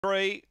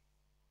3.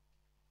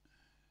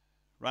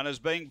 Runners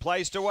being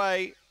placed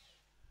away.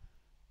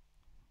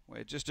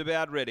 We're just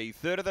about ready.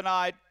 Third of the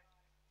night.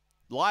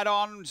 Light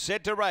on,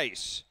 set to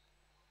race.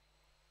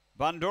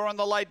 Bundoran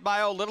the late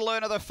mail, Little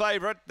Earner the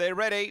favourite. They're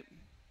ready.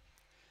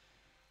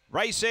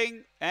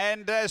 Racing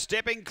and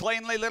stepping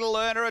cleanly, Little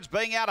Earner. It's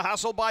being out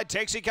hustled by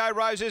Texaco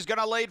Rose, is going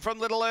to lead from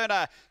Little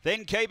Earner.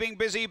 Then keeping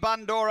busy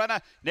Bundoran.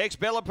 Next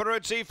Bella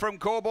Peruzzi from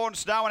Corborn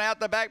Snow, and out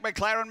the back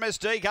McLaren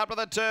Mystique up to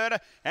the turn.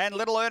 And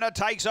Little Earner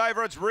takes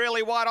over. It's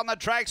really wide on the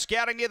track,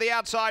 scouting near the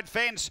outside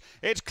fence.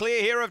 It's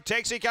clear here of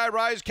Texaco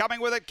Rose,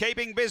 coming with it,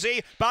 keeping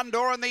busy.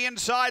 Bundoran the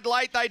inside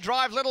late. They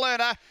drive Little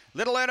Earner.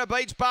 Little Earner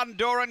beats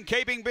Bundoran,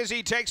 keeping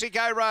busy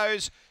Texaco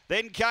Rose.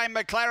 Then came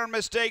McLaren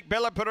Mystique,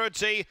 Bella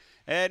Peruzzi,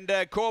 and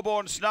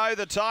Corborn Snow.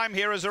 The time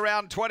here is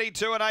around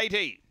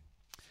 22:80.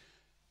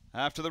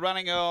 After the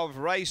running of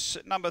race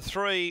number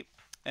 3,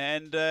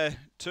 and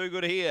too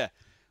good here.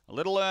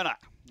 Little Earner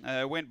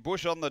went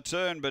bush on the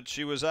turn, but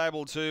she was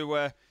able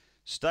to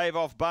stave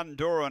off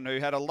Bundoran, who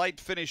had a late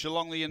finish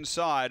along the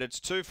inside. It's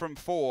 2 from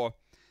 4.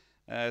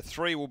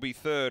 3 will be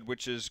third,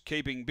 which is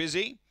keeping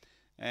busy,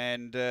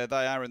 and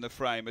they are in the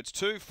frame. It's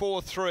 2,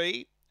 4,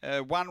 3.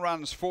 1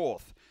 runs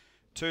fourth.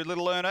 To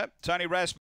Little Earner, Tony Rasmussen.